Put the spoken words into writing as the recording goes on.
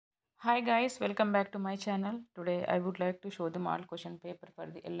Hi guys, welcome back to my channel. Today I would like to show the model question paper for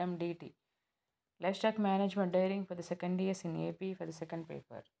the LMDT Livestock Management Dairying for the second years in AP for the second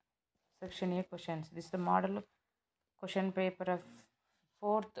paper. Section A questions. This is the model question paper of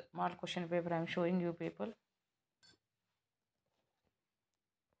fourth model question paper I am showing you people.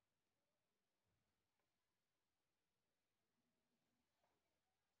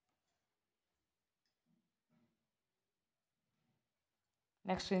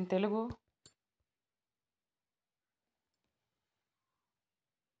 Next in Telugu.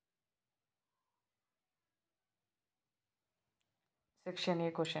 Section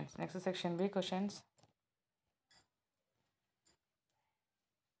A questions. Next is section B questions.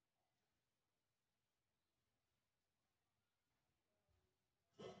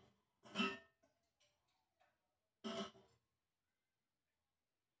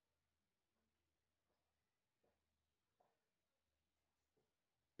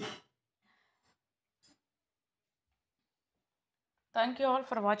 Thank you all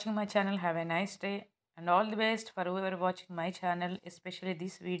for watching my channel. Have a nice day and all the best for whoever watching my channel, especially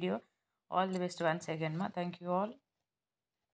this video. All the best once again, ma. Thank you all.